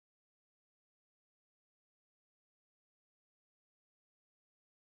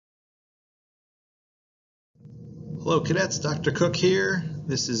Hello cadets, Dr. Cook here.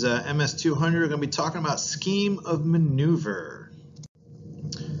 This is MS200. We're going to be talking about Scheme of Manuever.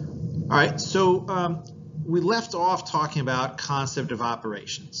 All right, so we left off talking about concept of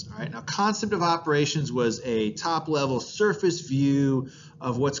operations. All right, now concept of operations was a top-level surface view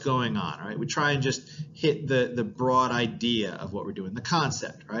of what's going on. All right, we try and just hit the broad idea of what we're doing, the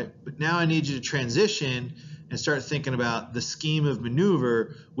concept. Right, but now I need you to transition and start thinking about the scheme of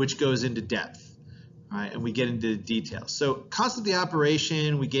maneuver, which goes into depth. All right, and we get into the details. So concept of the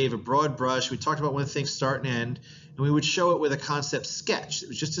operation, we gave a broad brush. We talked about when things start and end, and we would show it with a concept sketch. It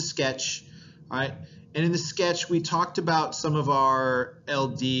was just a sketch, all right? And in the sketch, we talked about some of our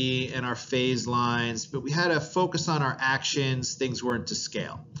LD and our phase lines, but we had to focus on our actions. Things weren't to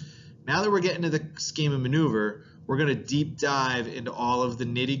scale. Now that we're getting to the scheme of maneuver, we're going to deep dive into all of the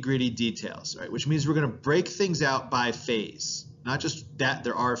nitty-gritty details, right? Which means we're going to break things out by phase. Not just that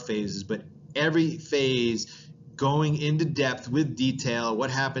there are phases, but every phase going into depth with detail, what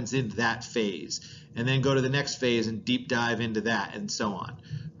happens in that phase, and then go to the next phase and deep dive into that, and so on.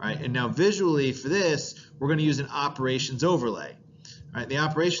 Right? And now visually for this, we're going to use an operations overlay. Right? The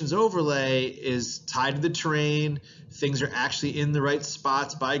operations overlay is tied to the terrain. Things are actually in the right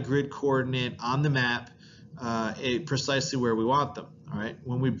spots by grid coordinate on the map, precisely where we want them. All right?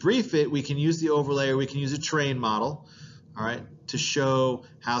 When we brief it, we can use the overlay, or we can use a terrain model, all right, to show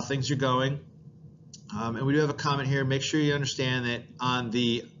how things are going. And we do have a comment here. Make sure you understand that on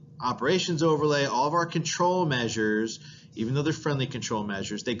the operations overlay, all of our control measures, even though they're friendly control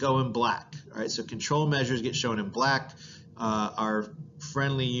measures, they go in black. All right, so control measures get shown in black. Our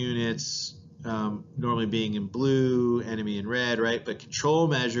friendly units normally being in blue, enemy in red, right? But control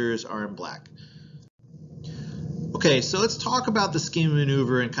measures are in black. Okay, so let's talk about the scheme of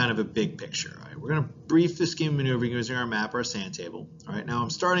maneuver in kind of a big picture. All right, we're going to brief the scheme of maneuver using our map or our sand table. All right, now I'm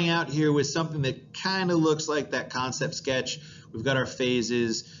starting out here with something that kind of looks like that concept sketch. We've got our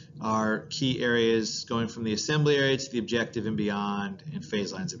phases, our key areas going from the assembly area to the objective and beyond, and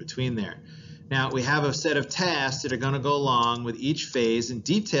phase lines in between there. Now we have a set of tasks that are going to go along with each phase, and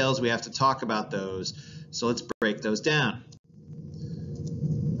details we have to talk about those. So let's break those down.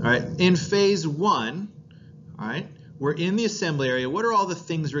 All right, in phase one, all right, we're in the assembly area. What are all the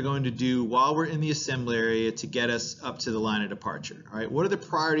things we're going to do while we're in the assembly area to get us up to the line of departure? All right, what are the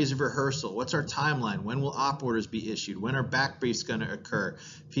priorities of rehearsal? What's our timeline? When will op orders be issued? When are back briefs going to occur?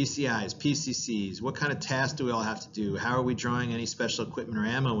 PCIs, PCCs, what kind of tasks do we all have to do? How are we drawing any special equipment or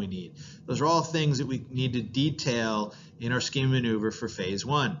ammo we need? Those are all things that we need to detail in our scheme maneuver for phase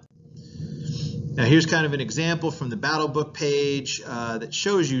one. Now here's kind of an example from the battle book page that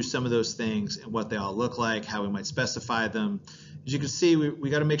shows you some of those things and what they all look like, how we might specify them. As you can see, we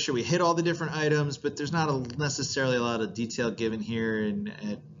got to make sure we hit all the different items, but there's not necessarily a lot of detail given here, and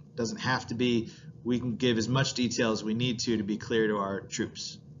it doesn't have to be. We can give as much detail as we need to be clear to our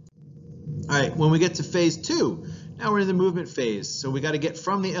troops. All right, when we get to phase two, now we're in the movement phase. So we got to get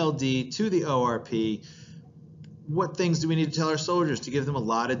from the LD to the ORP. What things do we need to tell our soldiers to give them a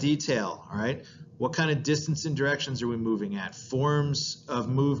lot of detail? All right. What kind of distance and directions are we moving at? Forms of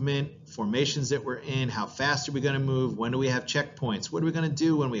movement, formations that we're in, how fast are we going to move? When do we have checkpoints? What are we going to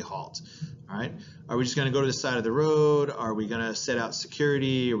do when we halt? All right. Are we just going to go to the side of the road? Are we going to set out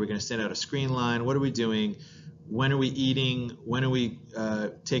security? Are we going to set out a screen line? What are we doing? When are we eating? When are we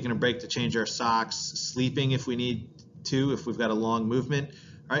taking a break to change our socks? Sleeping if we need to, if we've got a long movement.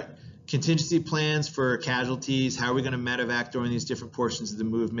 All right. Contingency plans for casualties. How are we going to medevac during these different portions of the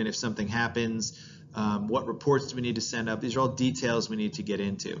movement if something happens? What reports do we need to send up? These are all details we need to get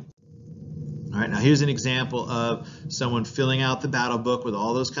into. All right, now here's an example of someone filling out the battle book with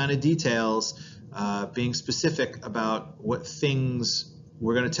all those kind of details, being specific about what things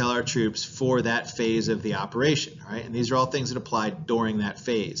we're going to tell our troops for that phase of the operation. All right, and these are all things that apply during that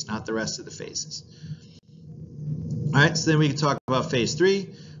phase, not the rest of the phases. All right, so then we can talk about phase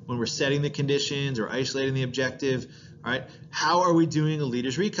three. When we're setting the conditions or isolating the objective, all right, how are we doing a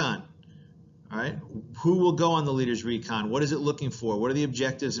leader's recon? All right, who will go on the leader's recon? What is it looking for? What are the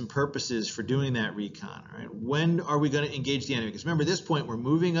objectives and purposes for doing that recon? All right, when are we going to engage the enemy? Because remember, at this point, we're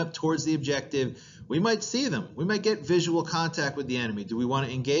moving up towards the objective. We might see them. We might get visual contact with the enemy. Do we want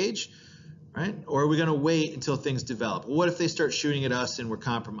to engage? Right? Or are we going to wait until things develop? Well, what if they start shooting at us and we're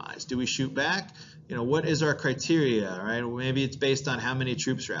compromised? Do we shoot back? You know, what is our criteria? Right? Maybe it's based on how many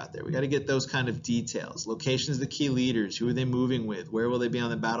troops are out there. We got to get those kind of details. Locations of the key leaders. Who are they moving with? Where will they be on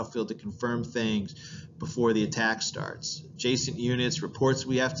the battlefield to confirm things before the attack starts? Adjacent units, reports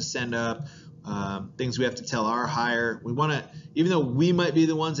we have to send up. things we have to tell our hire. We want to, even though we might be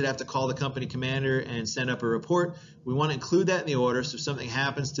the ones that have to call the company commander and send up a report, we want to include that in the order so if something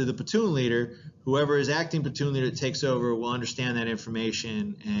happens to the platoon leader, whoever is acting platoon leader that takes over will understand that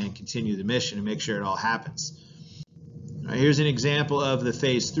information and continue the mission and make sure it all happens. All right, here's an example of the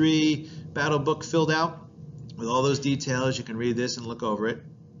Phase 3 battle book filled out with all those details. You can read this and look over it.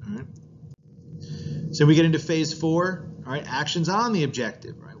 All right. So we get into Phase 4, all right, actions on the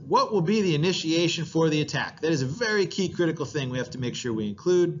objective. Right? What will be the initiation for the attack? That is a very key critical thing we have to make sure we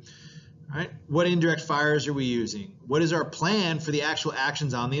include. All right, what indirect fires are we using? What is our plan for the actual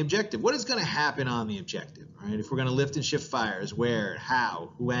actions on the objective? What is going to happen on the objective? All right, if we're going to lift and shift fires, where,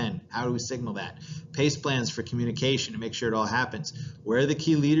 how, when, how do we signal that? Pace plans for communication to make sure it all happens. Where are the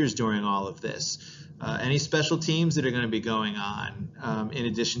key leaders during all of this? Any special teams that are going to be going on in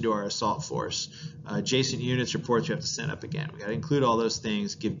addition to our assault force. Adjacent units reports we have to send up again. We got to include all those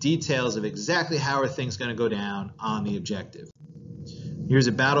things, give details of exactly how are things going to go down on the objective. Here's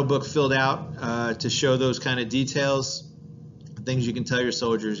a battle book filled out to show those kind of details, things you can tell your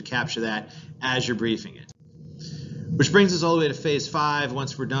soldiers to capture that as you're briefing it. Which brings us all the way to Phase 5.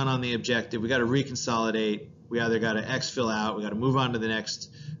 Once we're done on the objective, we got to reconsolidate. We either got to exfil out, we got to move on to the next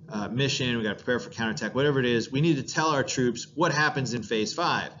mission, we got to prepare for counterattack, whatever it is. We need to tell our troops what happens in Phase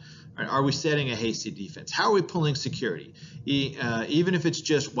 5. Right, are we setting a hasty defense? How are we pulling security? Even if it's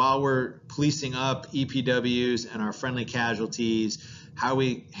just while we're policing up EPWs and our friendly casualties, how are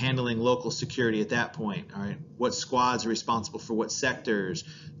we handling local security at that point? All right, what squads are responsible for what sectors?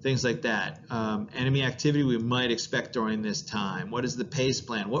 Things like that. Enemy activity we might expect during this time. What is the pace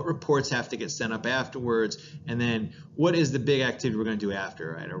plan? What reports have to get sent up afterwards? And then what is the big activity we're going to do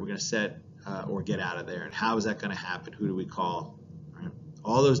after? Right? Are we going to set or get out of there? And how is that going to happen? Who do we call? Right?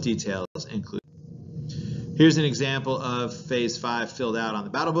 All those details include. Here's an example of Phase 5 filled out on the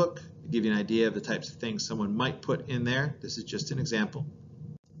battle book to give you an idea of the types of things someone might put in there. This is just an example.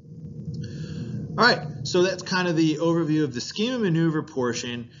 All right, so that's kind of the overview of the scheme of maneuver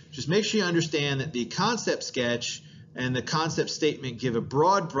portion. Just make sure you understand that the concept sketch and the concept statement give a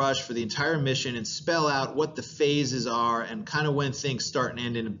broad brush for the entire mission and spell out what the phases are and kind of when things start and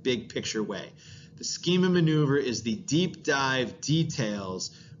end in a big picture way. The scheme of maneuver is the deep dive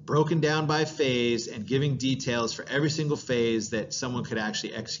details broken down by phase and giving details for every single phase that someone could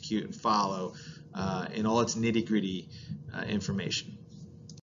actually execute and follow in all its nitty-gritty information.